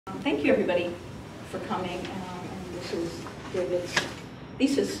Thank you, everybody, for coming. And this is David's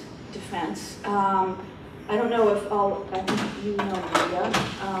thesis defense. I don't know if I think you know Maria,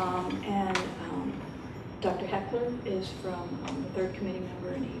 and Dr. Heckler is from the third committee member,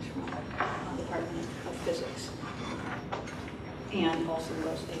 and he's from the Department of Physics, and also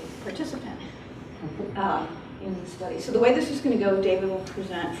was a participant in the study. So the way this is going to go, David will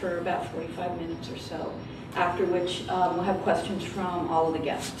present for about 45 minutes or so, after which we'll have questions from all of the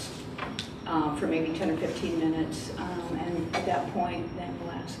guests for maybe 10 or 15 minutes. And at that point, then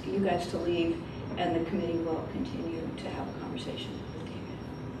we'll ask you guys to leave, and the committee will continue to have a conversation with David.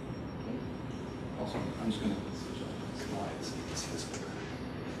 Okay. Awesome. I'm just going to switch off slides.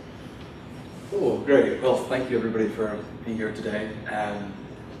 Oh, great. Well, thank you, everybody, for being here today.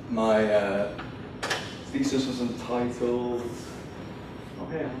 My thesis was entitled...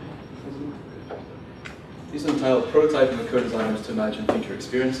 These are entitled Prototyping with Co-Designers to Imagine Future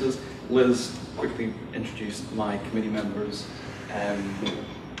Experiences. Liz quickly introduced my committee members.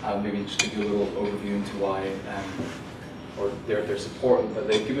 I'll maybe just give you a little overview into why, or their support that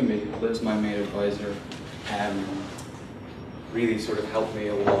they've given me. Liz, my main advisor, really sort of helped me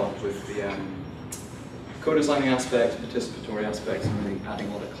a lot with the co-designing aspects, participatory aspects, and really adding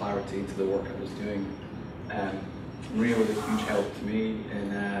a lot of clarity to the work I was doing. Maria was a huge help to me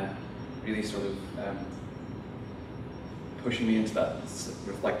in really sort of pushing me into that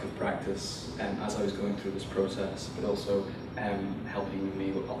reflective practice as I was going through this process, but also helping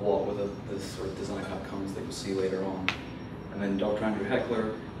me a lot with the sort of design outcomes that you'll see later on. And then Dr. Andrew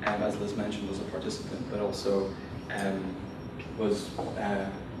Heckler, as Liz mentioned, was a participant, but also was, I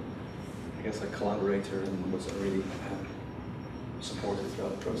guess, a collaborator and was really supportive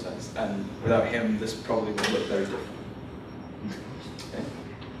throughout the process. And without him, this probably would look very different.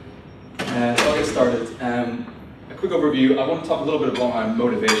 Okay. So I'll get started. A quick overview. I want to talk a little bit about my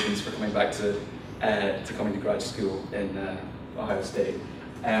motivations for coming back to coming to grad school in Ohio State.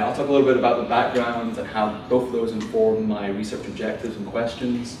 I'll talk a little bit about the background and how both of those inform my research objectives and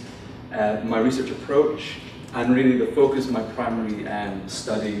questions, my research approach, and really the focus of my primary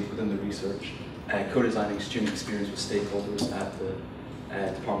study within the research, co-designing student experience with stakeholders at the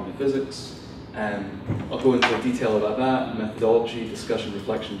Department of Physics. I'll go into detail about that, methodology, discussion,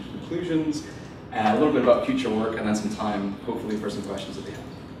 reflection, conclusions, a little bit about future work, and then some time, hopefully, for some questions at the end.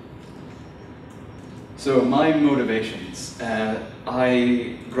 So my motivations.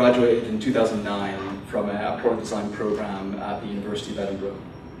 I graduated in 2009 from a product design program at the University of Edinburgh.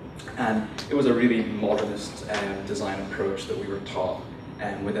 And it was a really modernist design approach that we were taught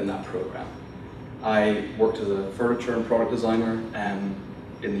within that program. I worked as a furniture and product designer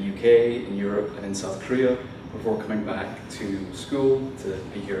in the UK, in Europe, and in South Korea before coming back to school to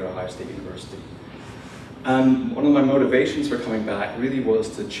be here at Ohio State University. And one of my motivations for coming back really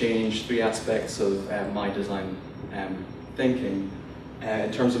was to change three aspects of my design thinking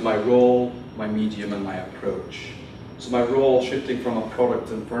in terms of my role, my medium, and my approach. So my role shifting from a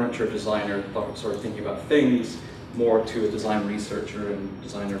product and furniture designer, sort of thinking about things, more to a design researcher and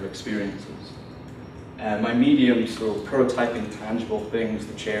designer of experiences. My medium, so prototyping tangible things,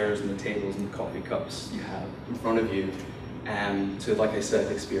 the chairs and the tables and the coffee cups you have in front of you, to, like I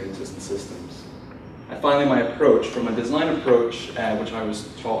said, experiences and systems. And finally, my approach, from a design approach, which I was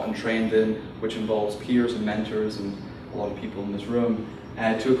taught and trained in, which involves peers and mentors and a lot of people in this room,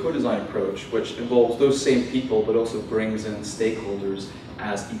 to a co-design approach, which involves those same people, but also brings in stakeholders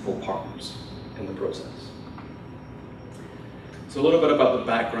as equal partners in the process. So a little bit about the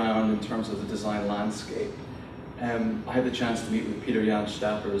background in terms of the design landscape. I had the chance to meet with Peter Jan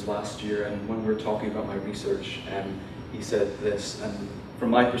Stappers last year, and when we were talking about my research, he said this, and from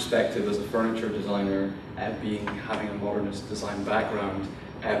my perspective as a furniture designer, having a modernist design background,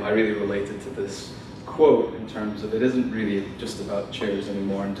 I really related to this quote in terms of it isn't really just about chairs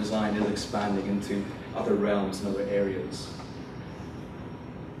anymore, and design is expanding into other realms and other areas.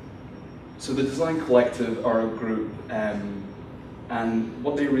 So the Design Collective are a group, and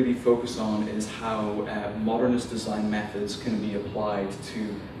what they really focus on is how modernist design methods can be applied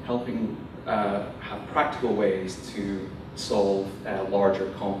to helping have practical ways to solve larger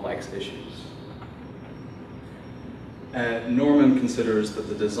complex issues. Norman considers that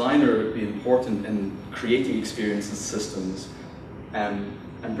the designer would be important in creating experiences and systems,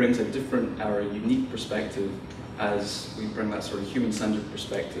 and brings a different or a unique perspective as we bring that sort of human-centered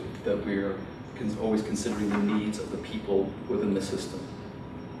perspective that we're always considering the needs of the people within the system.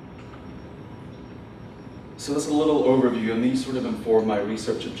 So that's a little overview, and these sort of inform my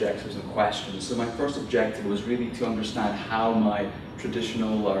research objectives and questions. So my first objective was really to understand how my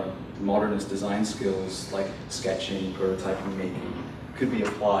traditional or modernist design skills like sketching, prototyping, making could be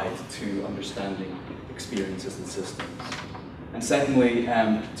applied to understanding experiences and systems. And secondly,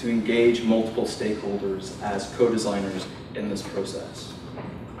 to engage multiple stakeholders as co-designers in this process.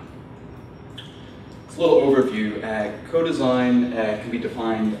 It's a little overview. Co-design can be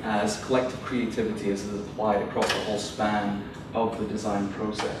defined as collective creativity as it is applied across the whole span of the design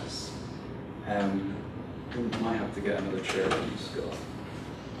process. We might have to get another chair to use, Scott.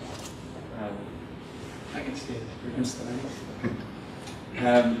 I can stay. You can stay.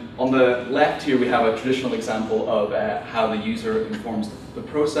 On the left here, we have a traditional example of how the user informs the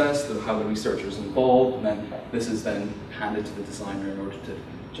process, how the researcher is involved, and then this is then handed to the designer in order to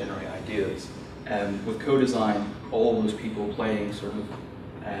generate ideas. With co-design, all those people playing sort of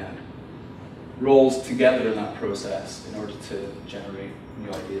roles together in that process in order to generate new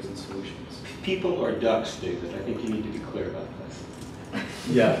ideas and solutions. People or ducks, David? I think you need to be clear about this.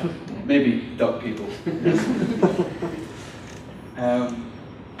 Yeah, maybe duck people.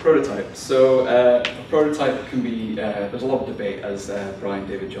 Prototype. So a prototype can be, there's a lot of debate, as Brian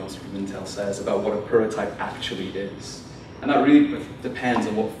David Johnson from Intel says, about what a prototype actually is. And that really depends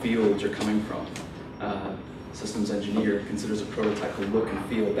on what field you're coming from. Systems engineer considers a prototype to look and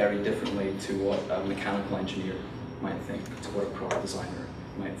feel very differently to what a mechanical engineer might think, to what a product designer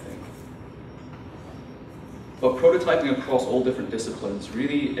might think. But prototyping across all different disciplines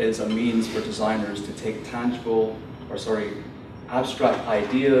really is a means for designers to take abstract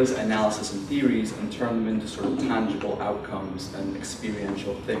ideas, analysis, and theories and turn them into sort of tangible outcomes and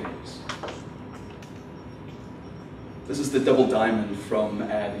experiential things. This is the double diamond from the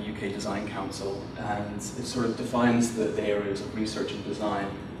UK Design Council, and it sort of defines the areas of research and design.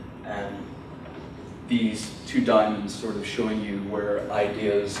 And these two diamonds sort of showing you where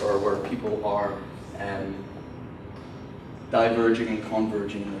ideas or where people are diverging and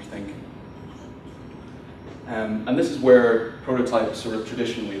converging in their thinking. And this is where prototypes sort of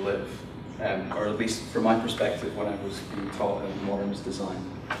traditionally live, or at least from my perspective when I was being taught in modernist design.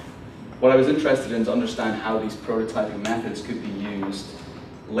 What I was interested in is to understand how these prototyping methods could be used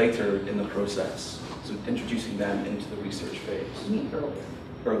later in the process, so introducing them into the research phase. You mean earlier?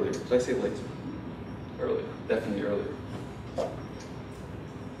 Earlier. Did I say later? Earlier. Definitely earlier.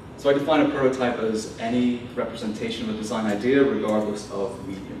 So I define a prototype as any representation of a design idea regardless of the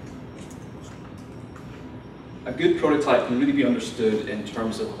medium. A good prototype can really be understood in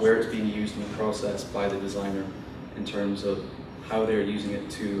terms of where it's being used in the process by the designer, in terms of how they're using it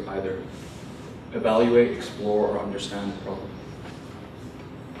to either evaluate, explore, or understand the problem.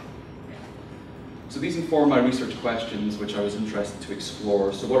 So these inform my research questions, which I was interested to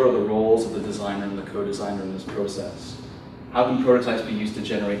explore. So what are the roles of the designer and the co-designer in this process? How can prototypes be used to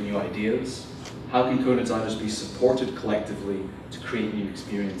generate new ideas? How can co-designers be supported collectively to create new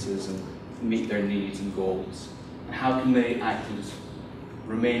experiences and meet their needs and goals? And how can they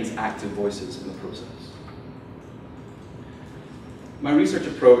remain as active voices in the process? My research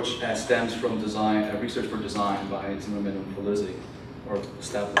approach stems from research for design by Zimmerman and Polizzi, or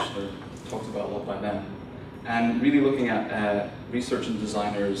established or talked about a lot by them. And really looking at research and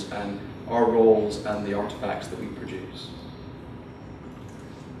designers and our roles and the artifacts that we produce,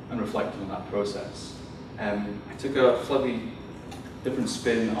 and reflecting on that process. I took a slightly different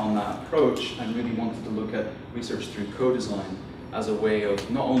spin on that approach and really wanted to look at research through co-design as a way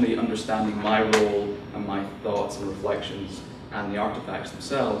of not only understanding my role and my thoughts and reflections and the artifacts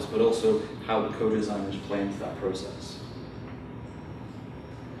themselves, but also how the co-designers play into that process.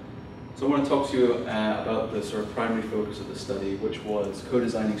 So I want to talk to you about the sort of primary focus of the study, which was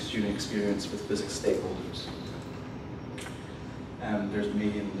co-designing student experience with physics stakeholders. There's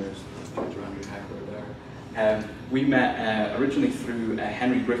me and there's Dr. Andrew Heckler there. We met originally through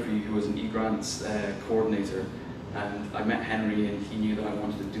Henry Griffey, who was an eGrants coordinator. And I met Henry and he knew that I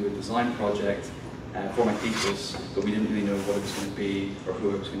wanted to do a design project for my thesis, but we didn't really know what it was going to be or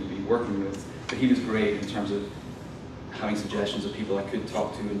who I was going to be working with. But he was great in terms of having suggestions of people I could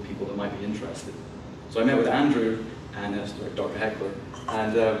talk to and people that might be interested. So I met with Andrew and Dr. Heckler,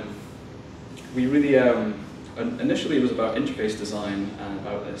 and we really, initially it was about interface design and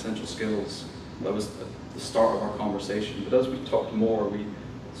about essential skills. That was the start of our conversation. But as we talked more, we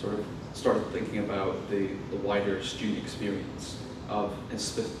sort of started thinking about the wider student experience of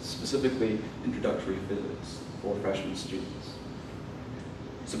specifically introductory physics for freshman students.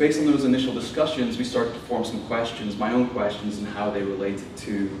 So based on those initial discussions, we started to form some questions, my own questions, and how they related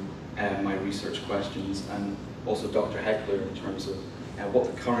to my research questions, and also Dr. Heckler in terms of what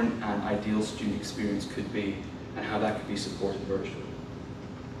the current and ideal student experience could be, and how that could be supported virtually.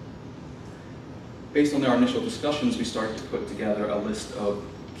 Based on our initial discussions, we started to put together a list of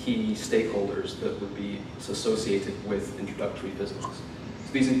key stakeholders that would be associated with introductory physics.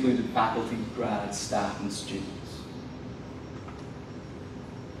 So these included faculty, grads, staff, and students.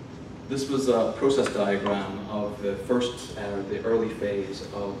 This was a process diagram of the the early phase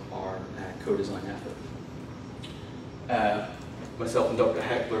of our co-design effort. Myself and Dr.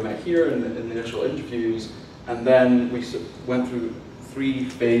 Heckler met here in the initial interviews, and then we went through 3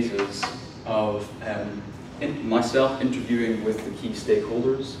 phases of myself interviewing with the key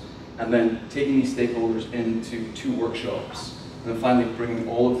stakeholders, and then taking these stakeholders into 2 workshops, and then finally bringing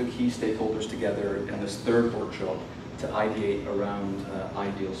all of the key stakeholders together in this 3rd workshop to ideate around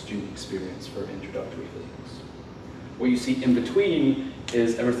ideal student experience for introductory physics. What you see in between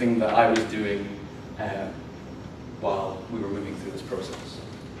is everything that I was doing while we were moving through this process.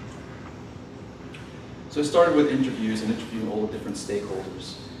 So I started with interviews and interviewing all the different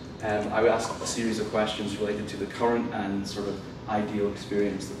stakeholders. I asked a series of questions related to the current and sort of ideal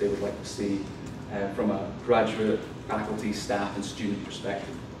experience that they would like to see from a graduate, faculty, staff, and student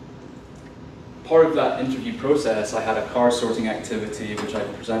perspective. Part of that interview process, I had a card sorting activity which I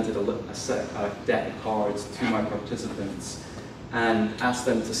presented a deck of cards to my participants and asked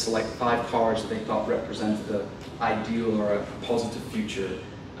them to select 5 cards that they thought represented an ideal or a positive future,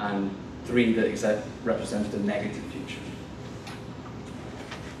 and 3 that represented a negative future.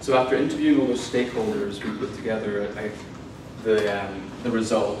 So after interviewing all those stakeholders, we put together the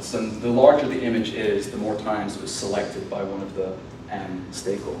results, and the larger the image is, the more times it was selected by one of the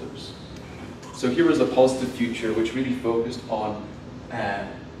stakeholders. So here was a positive future which really focused on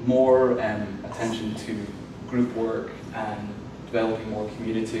more attention to group work and developing more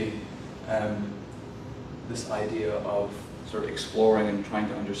community, this idea of sort of exploring and trying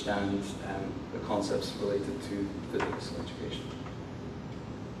to understand the concepts related to physics education.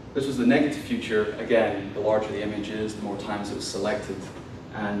 This was the negative future. Again, the larger the image is, the more times it was selected,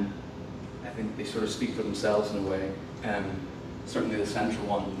 and I think they sort of speak for themselves in a way. Certainly the central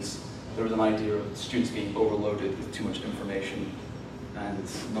ones, there was an idea of students being overloaded with too much information and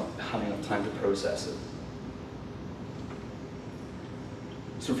not having enough time to process it.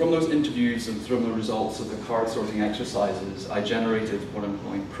 So from those interviews and from the results of the card sorting exercises, I generated what I'm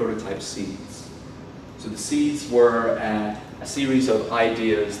calling prototype seeds. So the seeds were a series of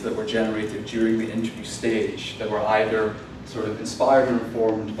ideas that were generated during the interview stage that were either sort of inspired or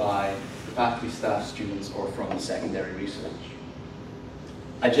informed by the faculty, staff, students, or from secondary research.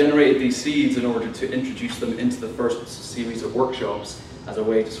 I generated these seeds in order to introduce them into the first series of workshops as a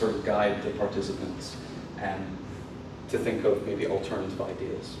way to sort of guide the participants to think of maybe alternative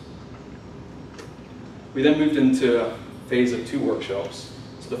ideas. We then moved into a phase of 2 workshops.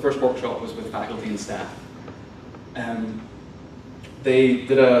 So the first workshop was with faculty and staff. They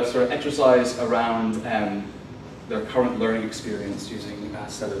did a sort of exercise around their current learning experience using a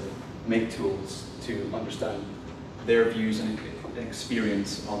set of make tools to understand their views and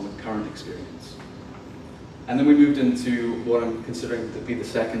experience on the current experience. And then we moved into what I'm considering to be the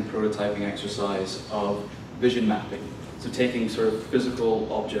second prototyping exercise of vision mapping. So taking sort of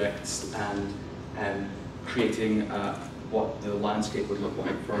physical objects and creating what the landscape would look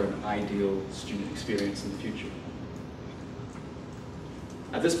like for an ideal student experience in the future.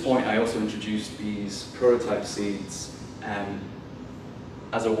 At this point, I also introduced these prototype seeds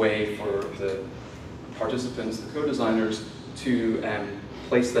as a way for the participants, the co-designers, to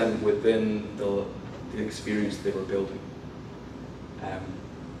place them within the experience they were building.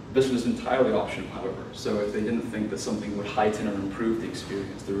 This was entirely optional, however, so if they didn't think that something would heighten or improve the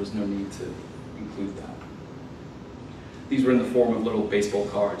experience, there was no need to include that. These were in the form of little baseball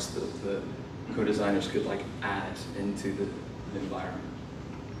cards that the co-designers could add into the environment.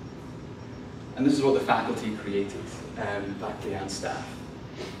 And this is what the faculty created, faculty and staff.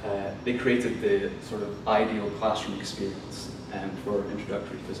 They created the sort of ideal classroom experience for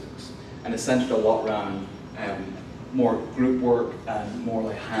introductory physics, and it centered a lot around more group work and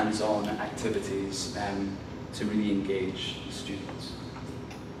more hands-on activities to really engage students.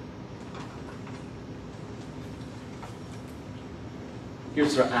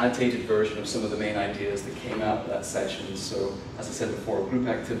 Here's an annotated version of some of the main ideas that came out of that session. So, as I said before, group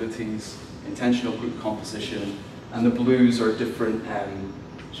activities, intentional group composition, and the blues are different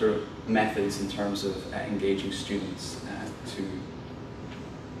sort of methods in terms of engaging students to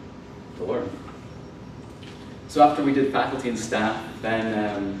learn. So after we did faculty and staff,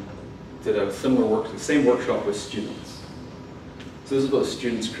 then did a similar same workshop with students. So this is what the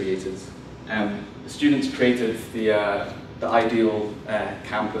students created. The students created the ideal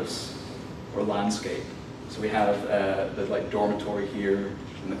campus or landscape. So we have the dormitory here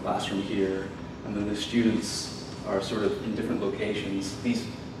and the classroom here, and then the students are sort of in different locations. These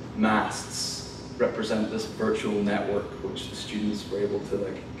masts represent this virtual network which the students were able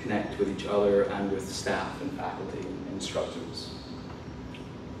to connect with each other and with staff and faculty and instructors.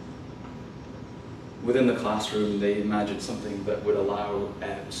 Within the classroom, they imagined something that would allow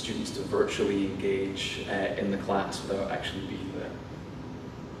students to virtually engage in the class without actually being there.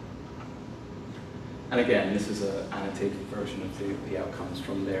 And again, this is an annotated version of the outcomes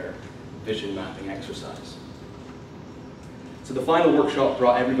from their vision mapping exercise. So the final workshop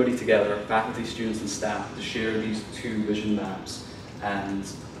brought everybody together, faculty, students, and staff, to share these two vision maps and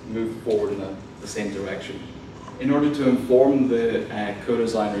move forward in the same direction. In order to inform the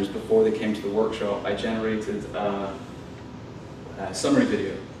co-designers before they came to the workshop, I generated a summary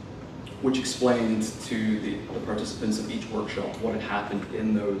video which explained to the participants of each workshop what had happened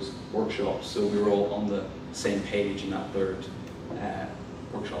in those workshops, so we were all on the same page in that third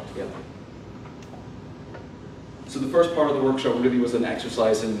workshop together. So the first part of the workshop really was an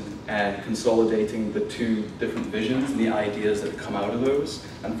exercise in consolidating the two different visions and the ideas that had come out of those,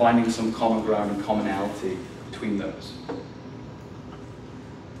 and finding some common ground and commonality between those.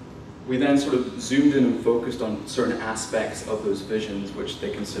 We then sort of zoomed in and focused on certain aspects of those visions which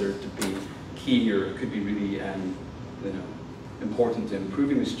they considered to be key or could be really important to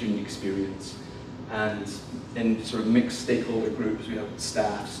improving the student experience. And in sort of mixed stakeholder groups, we have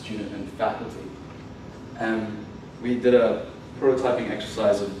staff, student, and faculty. We did a prototyping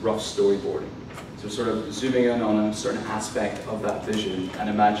exercise of rough storyboarding. So sort of zooming in on a certain aspect of that vision and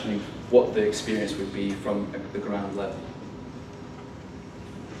imagining what the experience would be from the ground level.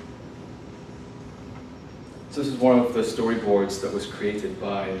 So this is one of the storyboards that was created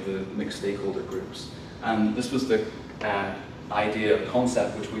by the mixed stakeholder groups. And this was the idea,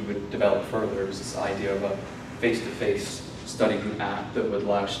 concept which we would develop further, is this idea of a face-to-face study group app that would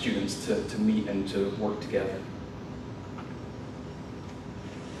allow students to meet and to work together.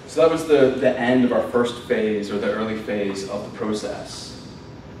 So that was the end of our first phase, or the early phase of the process.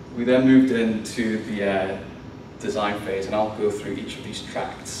 We then moved into the design phase, and I'll go through each of these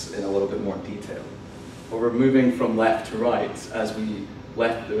tracts in a little bit more detail. But we're moving from left to right. As we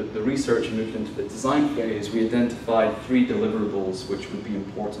left the research and moved into the design phase, we identified 3 deliverables which would be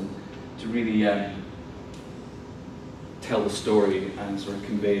important to really tell the story and sort of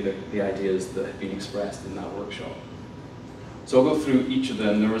convey the ideas that had been expressed in that workshop. So I'll go through each of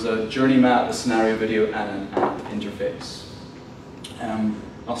them. There was a journey map, a scenario video, and an app interface.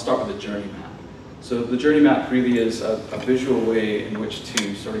 I'll start with the journey map. So the journey map really is a visual way in which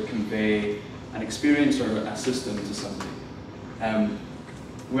to sort of convey an experience or a system to something.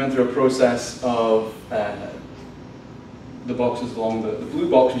 We went through a process of the boxes along the blue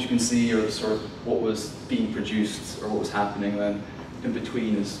box, which you can see, are sort of what was being produced or what was happening. Then in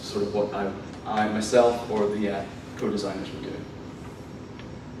between is sort of what I myself or the co-designers were doing.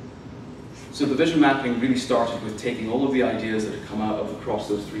 So the vision mapping really started with taking all of the ideas that had come out of across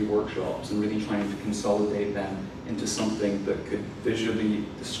those 3 workshops and really trying to consolidate them into something that could visually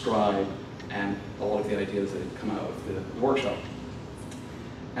describe a lot of the ideas that had come out of the workshop.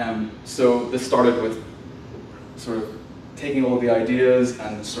 So this started with sort of taking all of the ideas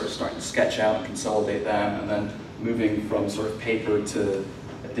and sort of starting to sketch out and consolidate them, and then moving from sort of paper to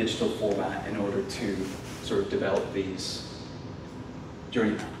a digital format in order to sort of develop these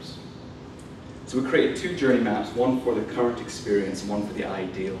journey maps. So we created 2 journey maps, one for the current experience and one for the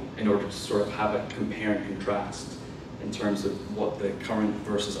ideal, in order to sort of have a compare and contrast in terms of what the current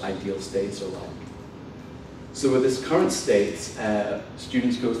versus ideal states are like. So with this current state,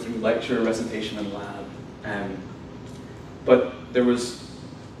 students go through lecture, recitation, and lab. But there was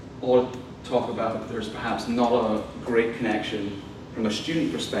a lot of talk about there's perhaps not a great connection from a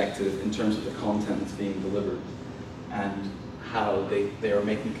student perspective in terms of the content that's being delivered and how they are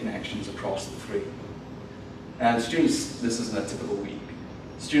making connections across the 3. And students, this isn't a typical week.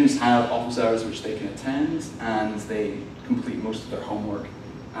 Students have office hours which they can attend, and they complete most of their homework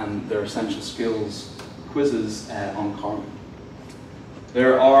and their essential skills quizzes on Carmen.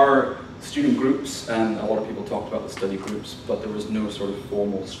 There are student groups, and a lot of people talked about the study groups, but there was no sort of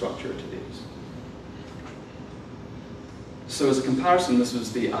formal structure to these. So as a comparison, this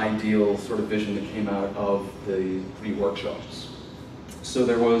was the ideal sort of vision that came out of the 3 workshops. So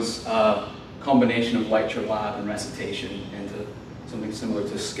there was a combination of lecture, lab, and recitation into something similar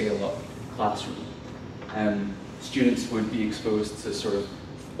to scale-up classroom. Students would be exposed to sort of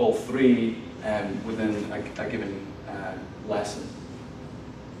all 3 within a given lesson.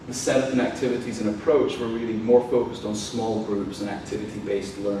 The setup and activities and approach were really more focused on small groups and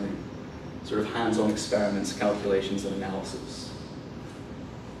activity-based learning, sort of hands-on experiments, calculations, and analysis.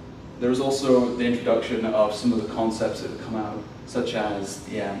 There was also the introduction of some of the concepts that have come out, such as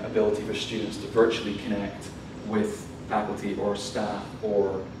the ability for students to virtually connect with faculty or staff,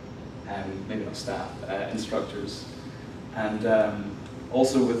 or maybe not staff, instructors. And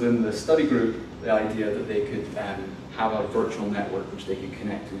also within the study group, the idea that they could have a virtual network which they could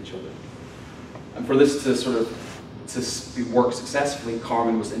connect to each other. And for this to sort of work successfully,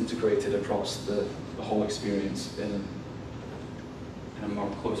 Carmen was integrated across the whole experience in a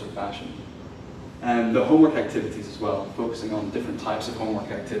more closer fashion. And the homework activities as well, focusing on different types of homework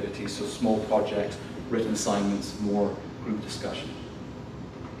activities, so small projects, written assignments, more group discussion.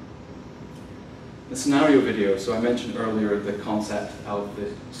 The scenario video, so I mentioned earlier the concept of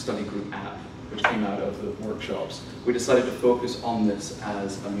the study group app, which came out of the workshops. We decided to focus on this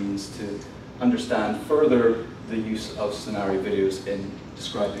as a means to understand further the use of scenario videos in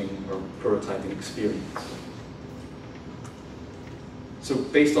describing or prototyping experience. So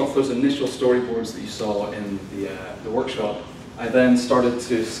based off those initial storyboards that you saw in the workshop, I then started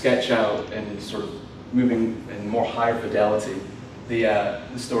to sketch out and sort of moving in more higher fidelity the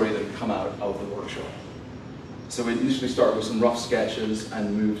story that had come out of the workshop. So we initially started with some rough sketches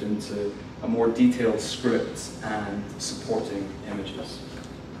and moved into a more detailed script and supporting images.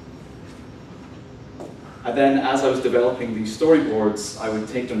 And then as I was developing these storyboards, I would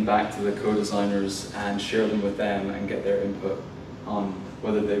take them back to the co-designers and share them with them and get their input on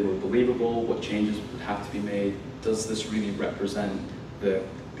whether they were believable, what changes would have to be made, does this really represent the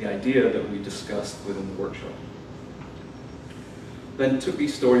idea that we discussed within the workshop. Then took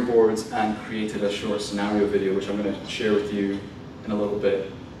these storyboards and created a short scenario video, which I'm going to share with you in a little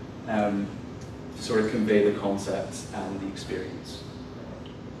bit, to sort of convey the concept and the experience.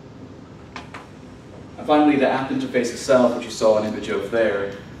 And finally, the app interface itself, which you saw an image of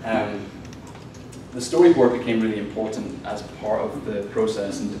there, the storyboard became really important as part of the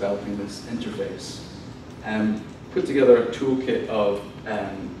process in developing this interface. Put together a toolkit of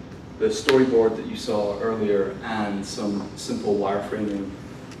the storyboard that you saw earlier and some simple wireframing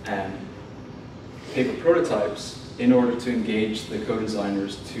paper prototypes in order to engage the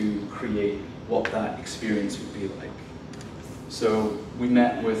co-designers to create what that experience would be like. So we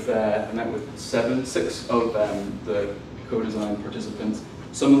met with, I met with six of the co-design participants.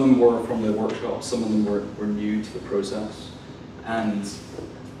 Some of them were from the workshop, some of them were new to the process. And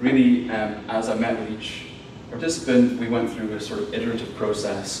really, as I met with each participant, we went through a sort of iterative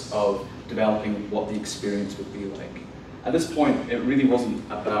process of developing what the experience would be like. At this point, it really wasn't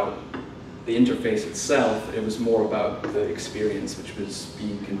about the interface itself, it was more about the experience which was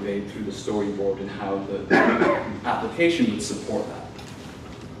being conveyed through the storyboard and how the application would support that.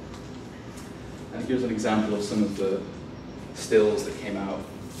 And here's an example of some of the stills that came out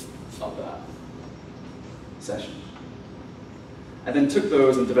of that session. I then took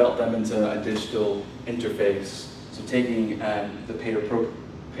those and developed them into a digital interface. So taking the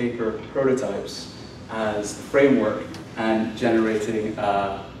paper prototypes as the framework and generating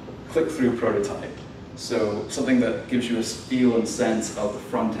a click-through prototype. So something that gives you a feel and sense of the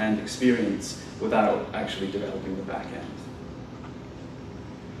front-end experience without actually developing the back end.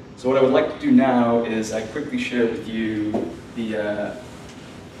 So what I would like to do now is I quickly share with you the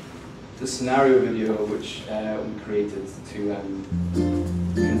scenario video which we created to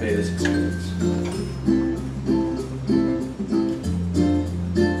convey this experience.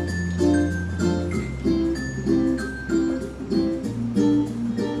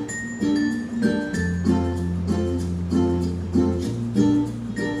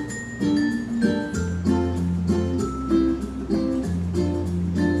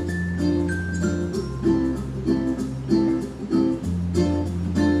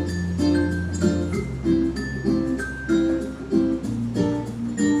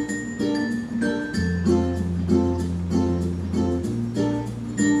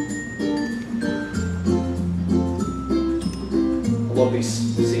 A lot of these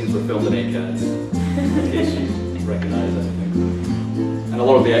scenes were filmed in ACAD, in case you recognize anything. And a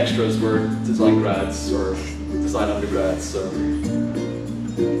lot of the extras were design grads or design undergrads, so.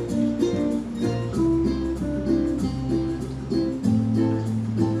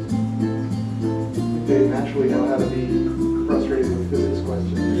 They naturally know how to be frustrated with physics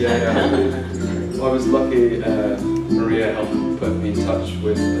questions. Yeah. Well, I was lucky, Maria helped put me in touch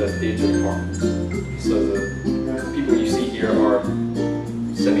with the theatre department. So the people you see here are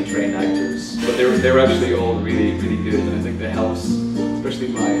semi-trained actors, but they were actually all really, really good, and I think that helps, especially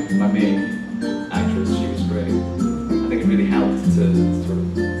my main actress, she was great. I think it really helped to sort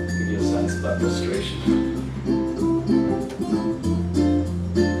of give you a sense of that frustration.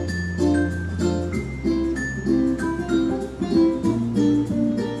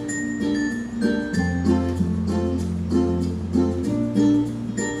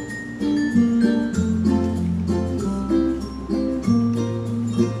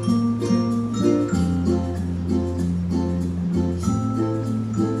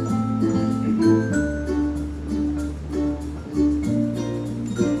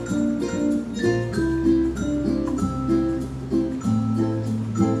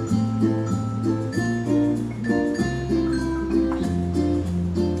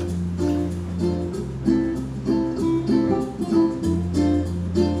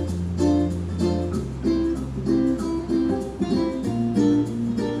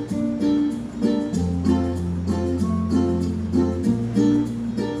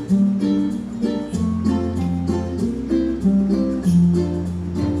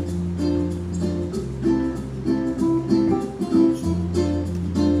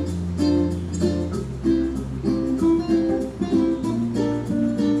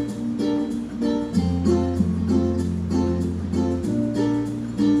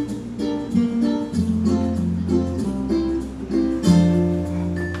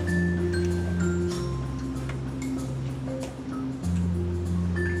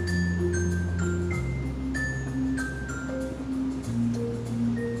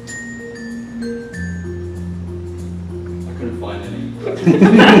 There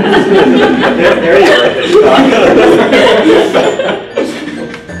you are.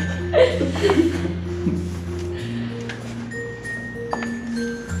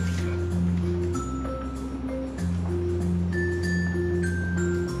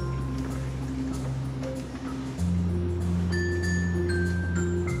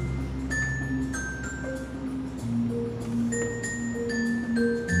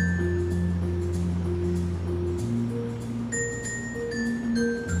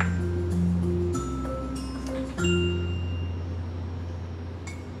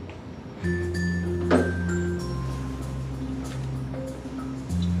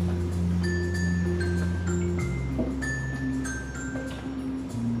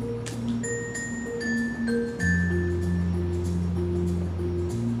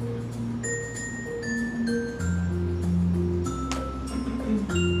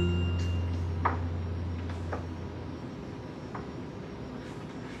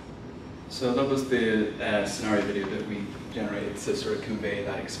 So that was the scenario video that we generated to sort of convey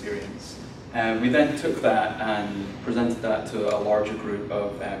that experience. We then took that and presented that to a larger group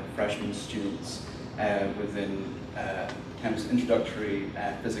of freshman students within introductory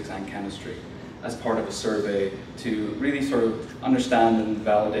physics and chemistry as part of a survey to really sort of understand and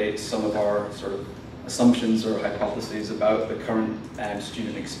validate some of our sort of assumptions or hypotheses about the current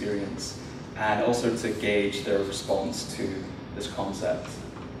student experience, and also to gauge their response to this concept.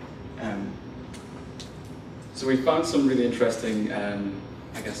 So we found some really interesting,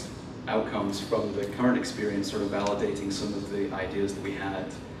 I guess, outcomes from the current experience, sort of validating some of the ideas that we had.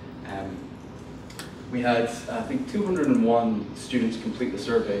 We had, I think, 201 students complete the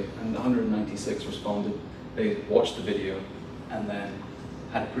survey, and 196 responded. They watched the video and then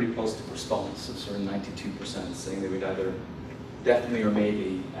had a pretty positive response of sort of 92% saying they would either definitely or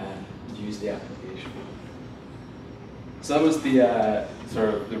maybe use the application. So that was the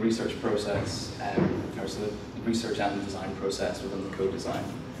sort of the research process, or so the research and the design process within the co-design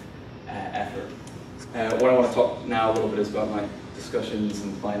effort. What I want to talk now a little bit is about my discussions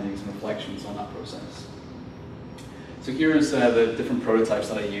and findings and reflections on that process. So here's the different prototypes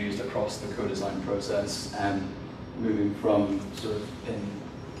that I used across the co-design process, moving from sort of in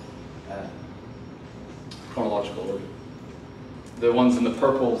chronological order. The ones in the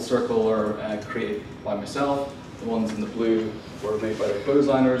purple circle are created by myself. The ones in the blue were made by the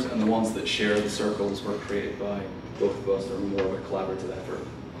co-designers, and the ones that share the circles were created by both of us, or more of a collaborative effort.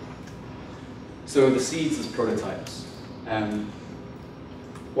 So the seeds as prototypes.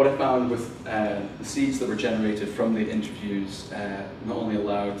 What I found with the seeds that were generated from the interviews not only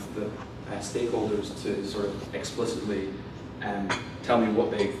allowed the stakeholders to sort of explicitly tell me what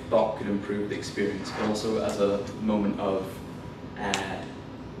they thought could improve the experience, but also as a moment of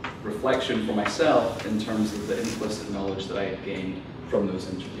reflection for myself in terms of the implicit knowledge that I had gained from those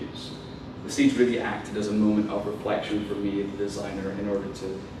interviews. The seeds really acted as a moment of reflection for me, the designer, in order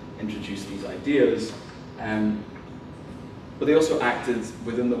to introduce these ideas. But they also acted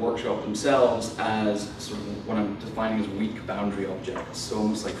within the workshop themselves as sort of what I'm defining as weak boundary objects, so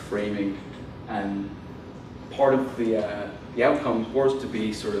almost like framing. And part of the outcomes was to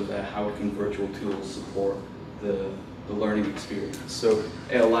be sort of how can virtual tools support the learning experience. So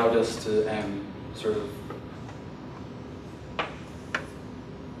it allowed us to sort of,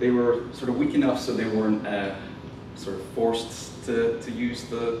 they were sort of weak enough so they weren't sort of forced to use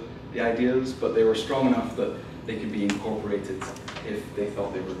the ideas, but they were strong enough that they could be incorporated if they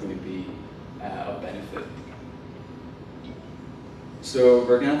thought they were going to be of benefit. So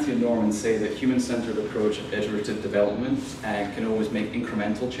Berganti and Norman say that human-centered approach of iterative development can always make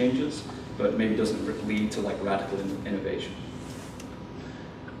incremental changes, but maybe doesn't lead to like radical innovation.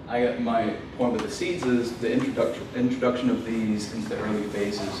 My point with the seeds is the introduction of these into the early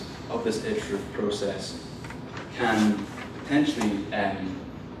phases of this iterative process can potentially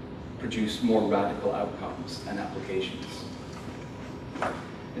produce more radical outcomes and applications.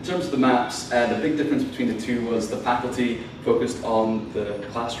 In terms of the maps, the big difference between the two was the faculty focused on the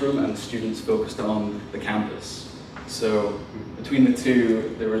classroom and the students focused on the campus. So between the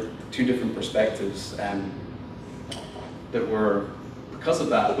two, there were two different perspectives that were because of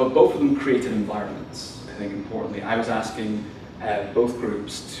that, but both of them created environments, I think importantly. I was asking both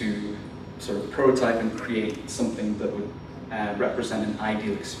groups to sort of prototype and create something that would represent an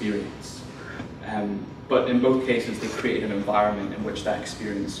ideal experience. But in both cases, they created an environment in which that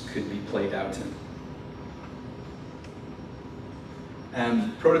experience could be played out in.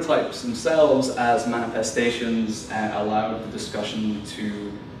 Prototypes themselves as manifestations allowed the discussion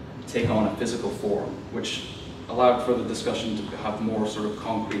to take on a physical form, which allowed for the discussion to have more sort of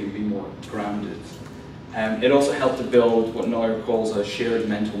concrete and be more grounded. It also helped to build what Neuer calls a shared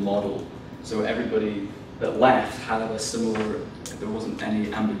mental model. So everybody that left had a similar, there wasn't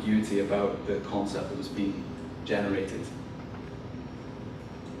any ambiguity about the concept that was being generated.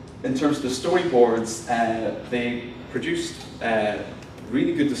 In terms of the storyboards, they produced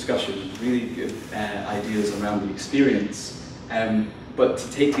really good discussions, really good ideas around the experience. But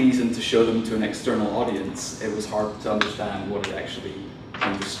to take these and to show them to an external audience, it was hard to understand what had actually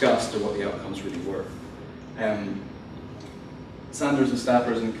been discussed or what the outcomes really were. Sanders and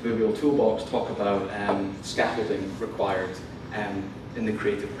Staffers in Convivial Toolbox talk about scaffolding required in the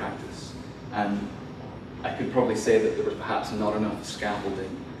creative practice. And I could probably say that there was perhaps not enough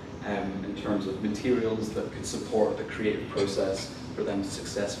scaffolding in terms of materials that could support the creative process for them to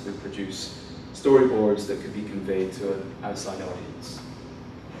successfully produce storyboards that could be conveyed to an outside audience.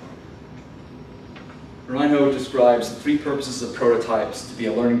 Rhino describes the three purposes of prototypes: to be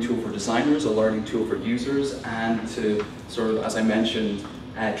a learning tool for designers, a learning tool for users, and to sort of, as I mentioned,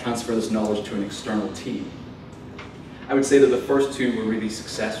 transfer this knowledge to an external team. I would say that the first two were really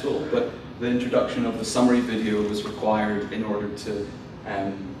successful, but the introduction of the summary video was required in order to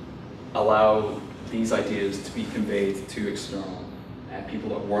allow these ideas to be conveyed to external people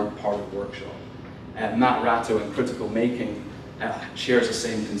that weren't part of the workshop. Matt Ratto in Critical Making shares the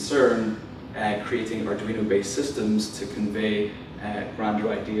same concern, creating Arduino-based systems to convey grander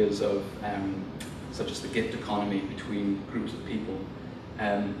ideas of, such as the gift economy between groups of people.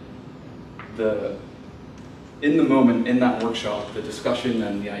 In the moment, in that workshop, the discussion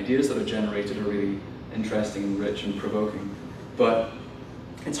and the ideas that are generated are really interesting and rich and provoking, but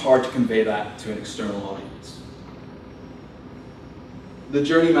it's hard to convey that to an external audience. The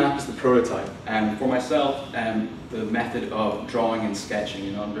journey map is the prototype, and for myself, the method of drawing and sketching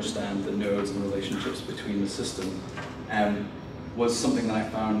and understand the nodes and relationships between the system was something that I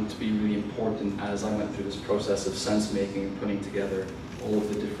found to be really important as I went through this process of sense making and putting together all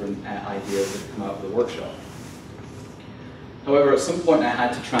of the different ideas that come out of the workshop. However, at some point I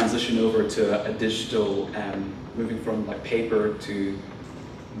had to transition over to a digital, moving from like paper to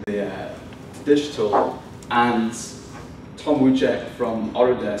the digital, and Tom Wojcik from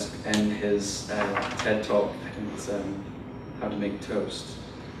Autodesk in his TED Talk, I think it's How to Make Toast,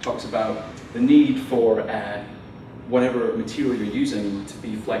 talks about the need for whatever material you're using to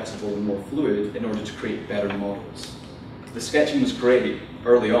be flexible and more fluid in order to create better models. The sketching was great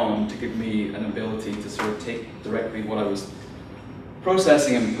early on to give me an ability to sort of take directly what I was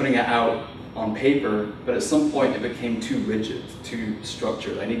processing and putting it out on paper, but at some point it became too rigid, too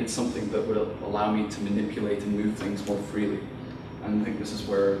structured. I needed something that would allow me to manipulate and move things more freely. And I think this is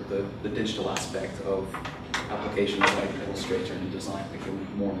where the digital aspect of applications like Illustrator and design become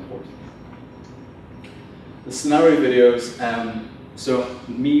more important. The scenario videos, so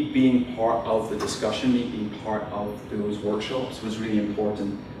me being part of the discussion, me being part of those workshops was really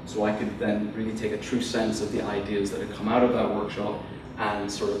important, so I could then really take a true sense of the ideas that had come out of that workshop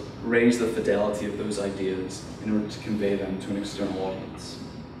and sort of raise the fidelity of those ideas in order to convey them to an external audience.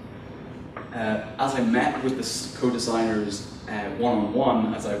 As I met with the co-designers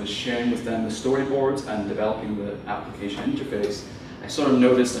one-on-one, as I was sharing with them the storyboards and developing the application interface, I sort of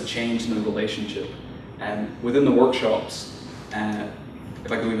noticed a change in the relationship. Within the workshops,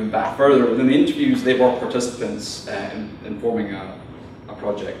 if I go even back further, within the interviews, they were participants in forming a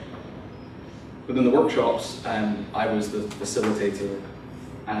project. Within the workshops, I was the facilitator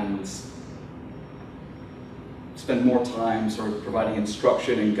and spent more time sort of providing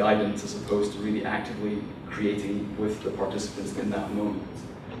instruction and guidance as opposed to really actively creating with the participants in that moment.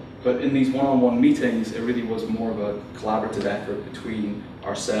 But in these one-on-one meetings, it really was more of a collaborative effort between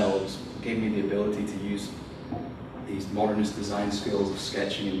ourselves. It gave me the ability to use these modernist design skills of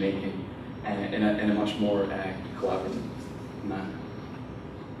sketching and making in a much more collaborative manner.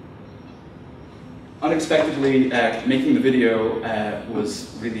 Unexpectedly, making the video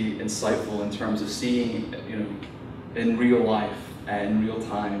was really insightful in terms of seeing, in real life, in real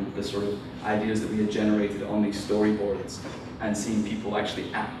time, the sort of ideas that we had generated on these storyboards, and seeing people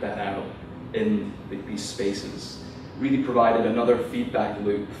actually act that out in these spaces really provided another feedback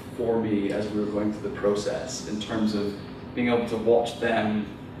loop for me as we were going through the process, in terms of being able to watch them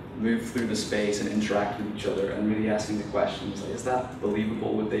move through the space and interact with each other, and really asking the questions like, is that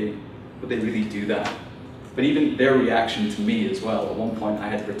believable? Would they really do that? But even their reaction to me as well. At one point I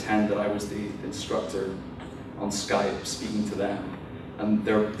had to pretend that I was the instructor on Skype speaking to them. And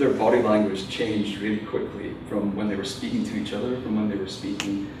their body language changed really quickly from when they were speaking to each other, from when they were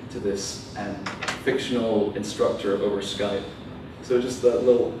speaking to this fictional instructor over Skype. So just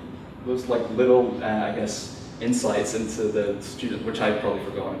those like little, I guess, insights into the student, which I'd probably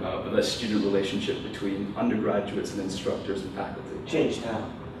forgotten about, but the student relationship between undergraduates and instructors and faculty. Changed how?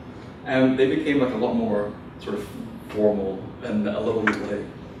 They became like a lot more sort of formal and a little like,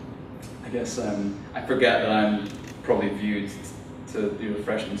 I guess I forget that I'm probably viewed to the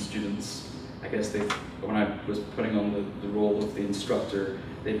freshman students. I guess when I was putting on the role of the instructor,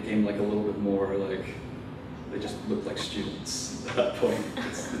 they became like a little bit more like, they just looked like students at that point.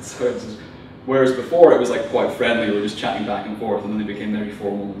 Whereas before it was like quite friendly, we were just chatting back and forth, and then they became very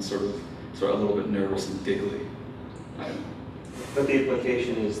formal and sort of a little bit nervous and giggly. But the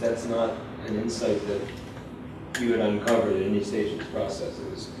implication is that's not an insight that you had uncovered at any stage in the process. It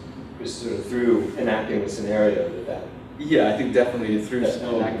was sort of through enacting the scenario that. Yeah, I think definitely through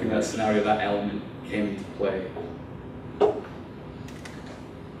enacting that scenario, that element came into play.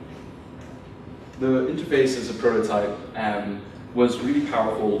 The interface as a prototype was really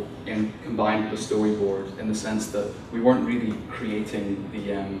powerful in combined with the storyboard, in the sense that we weren't really creating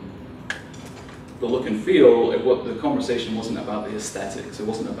the look and feel. The conversation wasn't about the aesthetics. It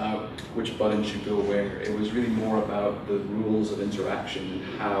wasn't about which button should go where. It was really more about the rules of interaction and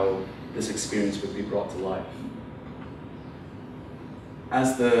how this experience would be brought to life.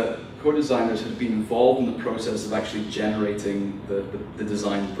 As the co-designers had been involved in the process of actually generating the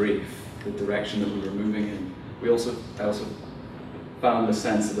design brief, the direction that we were moving in, I also found the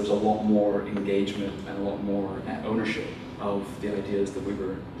sense that there's a lot more engagement and a lot more ownership of the ideas that we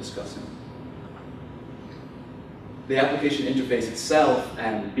were discussing. The application interface itself,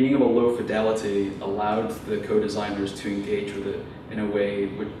 and being of a low fidelity, allowed the co-designers to engage with it in a way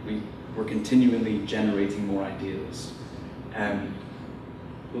which we were continually generating more ideas.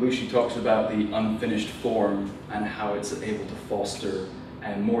 Belushi talks about the unfinished form and how it's able to foster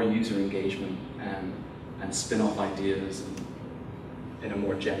more user engagement and spin-off ideas in a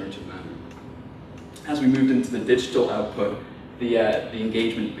more generative manner. As we moved into the digital output, the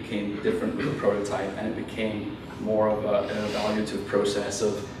engagement became different with the prototype, and it became more of an evaluative process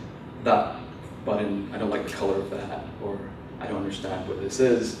of that button, I don't like the color of that, or I don't understand what this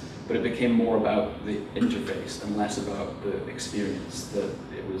is, but it became more about the interface and less about the experience that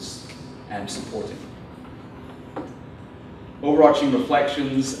it was supporting. Overarching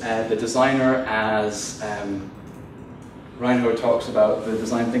reflections, the designer, as Reinhold talks about, the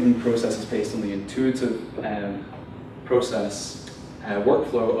design thinking process is based on the intuitive process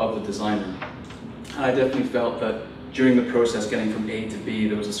workflow of the designer. And I definitely felt that during the process, getting from A to B,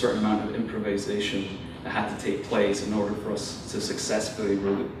 there was a certain amount of improvisation that had to take place in order for us to successfully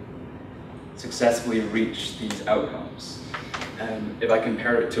reach these outcomes. If I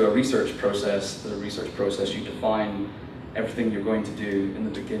compare it to a research process, you define everything you're going to do in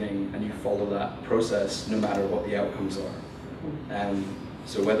the beginning, and you follow that process no matter what the outcomes are.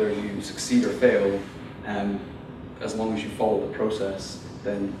 So whether you succeed or fail, as long as you follow the process,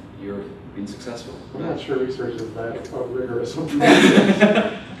 then you're being successful. I'm not sure research is that rigorous.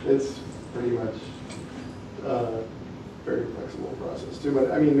 It's pretty much very flexible process too,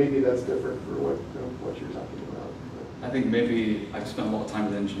 but I mean, maybe that's different for what you're talking about. I think maybe I've spent a lot of time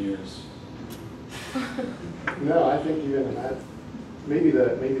with engineers. No, I think even in that, maybe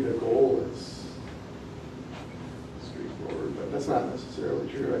the goal is straightforward, but that's not necessarily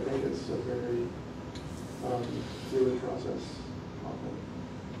true. I think it's a very fluid process often.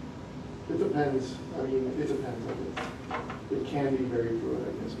 It depends. I mean, it depends. It can be very fluid,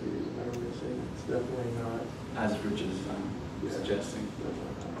 I guess, maybe is a better way of saying it. It's definitely not As Rich is suggesting.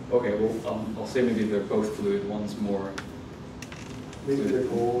 Definitely not. Okay, well, I'll say maybe they're both fluid. One's more. Maybe the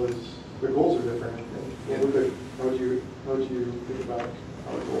goals are different, I think. Yeah. How would you think about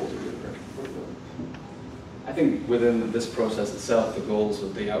how the goals are different? I think within this process itself, the goals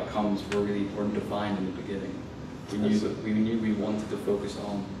of the outcomes weren't defined in the beginning. We knew we wanted to focus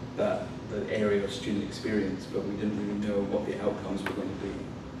on the area of student experience, but we didn't really know what the outcomes were going to be.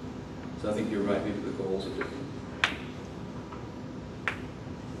 So I think you're right, maybe the goals are different.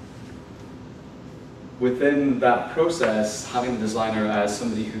 Within that process, having the designer as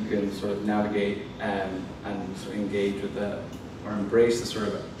somebody who can sort of navigate and sort of engage with or embrace the sort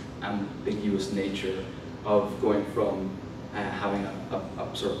of ambiguous nature of going from having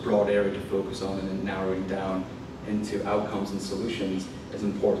a sort of broad area to focus on and then narrowing down into outcomes and solutions is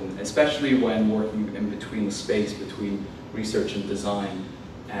important, especially when working in between the space between research and design.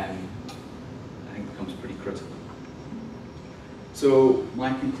 I think becomes pretty critical. So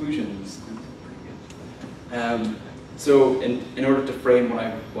my conclusions. So in order to frame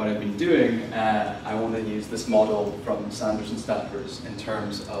what I've been doing, I want to use this model from Sanders and Staffers in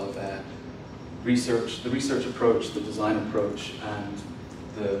terms of the research approach, the design approach, and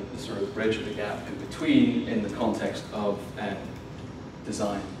the sort of bridge or the gap in between in the context of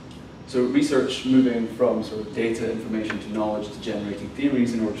design. So research moving from sort of data, information to knowledge to generating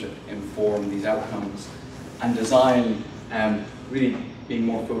theories in order to inform these outcomes, and design really being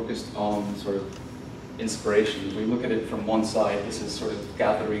more focused on sort of inspiration. If we look at it from one side, this is sort of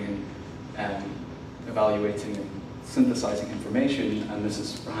gathering and evaluating and synthesizing information, and this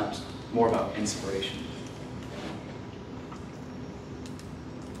is perhaps more about inspiration.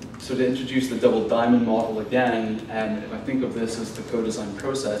 So to introduce the double diamond model again, if I think of this as the co-design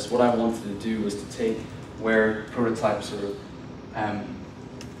process, what I wanted to do was to take where prototypes sort of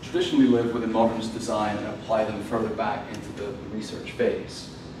traditionally live within modernist design and apply them further back into the research phase.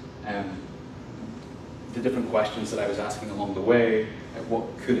 The different questions that I was asking along the way, like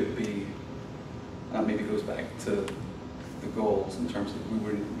what could it be? And that maybe goes back to the goals in terms of we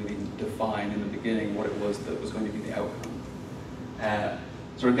wouldn't really define in the beginning what it was that was going to be the outcome.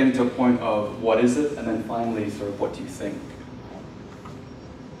 Sort of getting to a point of what is it, and then finally sort of what do you think?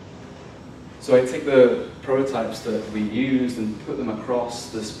 So I take the prototypes that we used and put them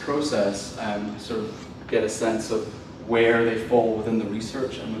across this process and sort of get a sense of where they fall within the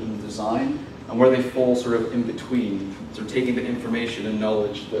research and within the design, and where they fall sort of in between, sort of taking the information and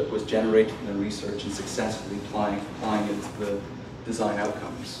knowledge that was generated in the research and successfully applying it to the design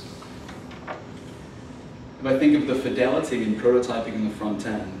outcomes. If I think of the fidelity in prototyping in the front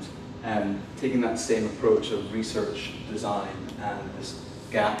end, and taking that same approach of research, design, and this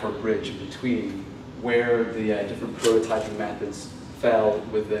gap or bridge in between, where the different prototyping methods fell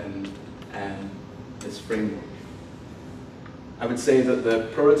within this framework. I would say that the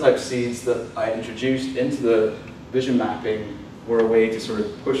prototype seeds that I introduced into the vision mapping were a way to sort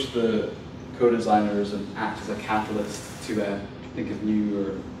of push the co-designers and act as a catalyst to think of new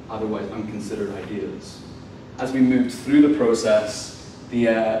or otherwise unconsidered ideas. As we moved through the process,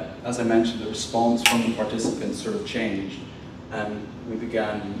 as I mentioned, the response from the participants sort of changed, and we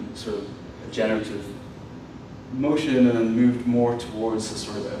began sort of a generative motion and then moved more towards a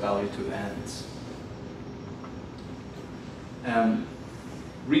sort of evaluative ends.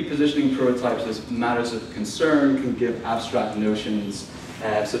 Repositioning prototypes as matters of concern can give abstract notions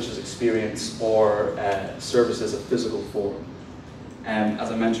such as experience or service as a physical form.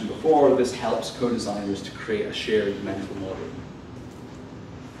 As I mentioned before, this helps co-designers to create a shared mental model.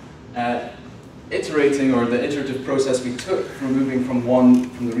 Iterating, or the iterative process we took from moving from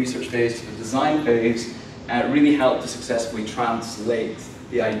the research phase to the design phase, really helped to successfully translate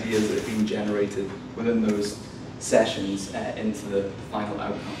the ideas that are being generated within those sessions into the final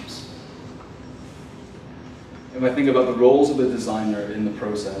outcomes. If I think about the roles of the designer in the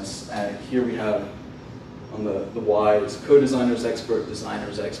process, here we have on the Y's, co-designer's expert,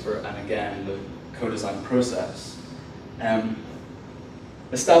 designer's expert, and again, the co-design process.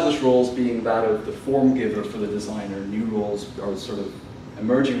 Established roles being that of the form giver for the designer, new roles or sort of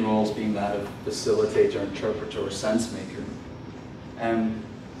emerging roles being that of facilitator, interpreter, or sense maker. And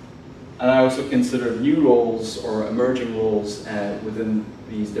I also consider new roles or emerging roles within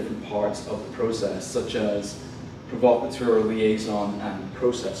these different parts of the process, such as provocateur, liaison, and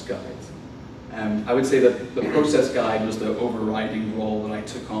process guide. I would say that the process guide was the overriding role that I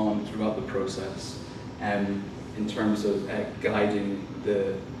took on throughout the process in terms of guiding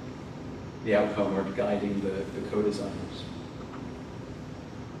the outcome or guiding the co-designers.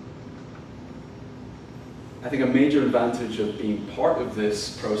 I think a major advantage of being part of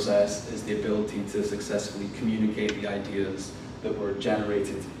this process is the ability to successfully communicate the ideas that were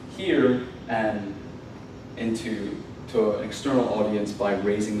generated here and to an external audience by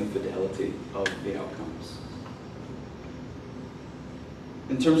raising the fidelity of the outcomes.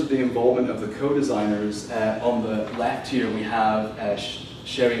 In terms of the involvement of the co-designers, on the left here we have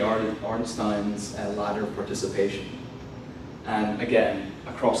Sherry Arnstein's ladder of participation. And again,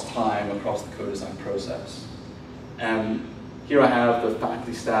 across time, across the co-design process. Here I have the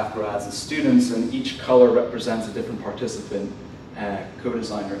faculty, staff, grads, and students, and each color represents a different participant,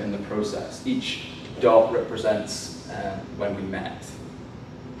 co-designer in the process. Each dot represents when we met.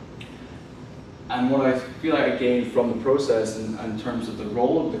 And what I feel like I gained from the process in terms of the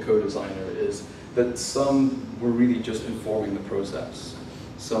role of the co-designer is that some were really just informing the process.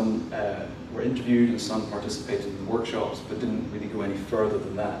 Some were interviewed and some participated in the workshops but didn't really go any further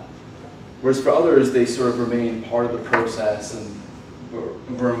than that. Whereas for others, they sort of remained part of the process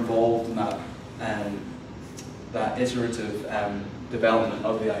and were involved in that iterative development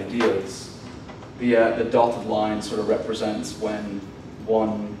of the ideas. The dotted line sort of represents when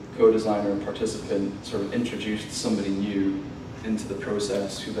one co-designer and participant sort of introduced somebody new into the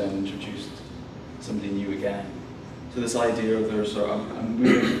process, who then introduced somebody new again. So this idea of there's I'm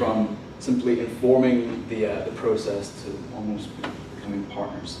moving from simply informing the process to almost becoming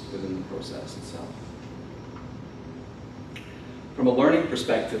partners within the process itself. From a learning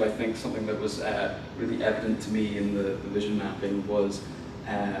perspective, I think something that was really evident to me in the vision mapping was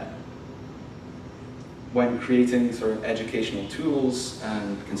when creating sort of educational tools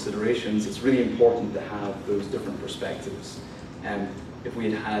and considerations, it's really important to have those different perspectives. And if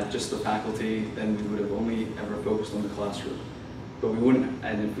we had had just the faculty, then we would have only ever focused on the classroom. But we wouldn't,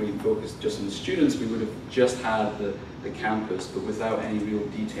 and if we focused just on the students, we would have just had the campus, but without any real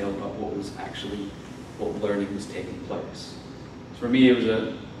detail about what learning was taking place. So for me, it was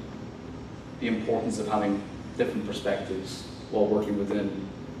the importance of having different perspectives while working within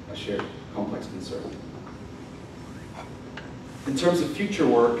a shared complex concern. In terms of future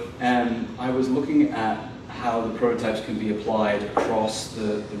work, I was looking at how the prototypes can be applied across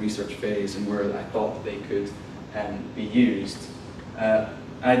the research phase and where I thought they could be used.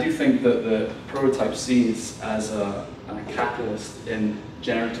 I do think that the prototype sees as a catalyst in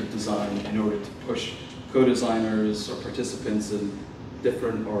generative design in order to push co-designers or participants in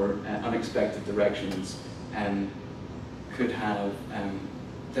different or unexpected directions, and could have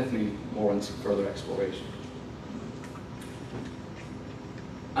definitely warrants further exploration.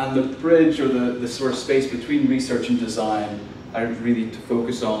 And the bridge, or the sort of space between research and design, I really to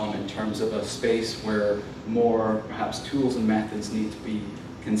focus on in terms of a space where more perhaps tools and methods need to be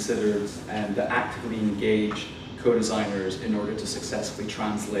considered and that actively engage co-designers in order to successfully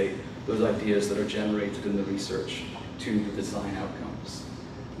translate those ideas that are generated in the research to the design outcomes.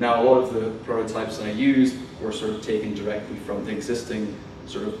 Now, a lot of the prototypes that I used were sort of taken directly from the existing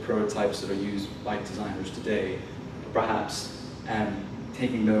sort of prototypes that are used by designers today. Perhaps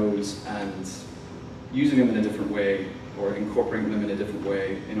taking those and using them in a different way, or incorporating them in a different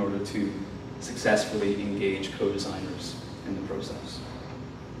way in order to successfully engage co-designers in the process.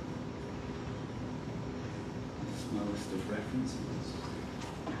 This is my list of references.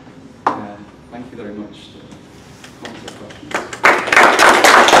 Thank you very much. Comments or questions?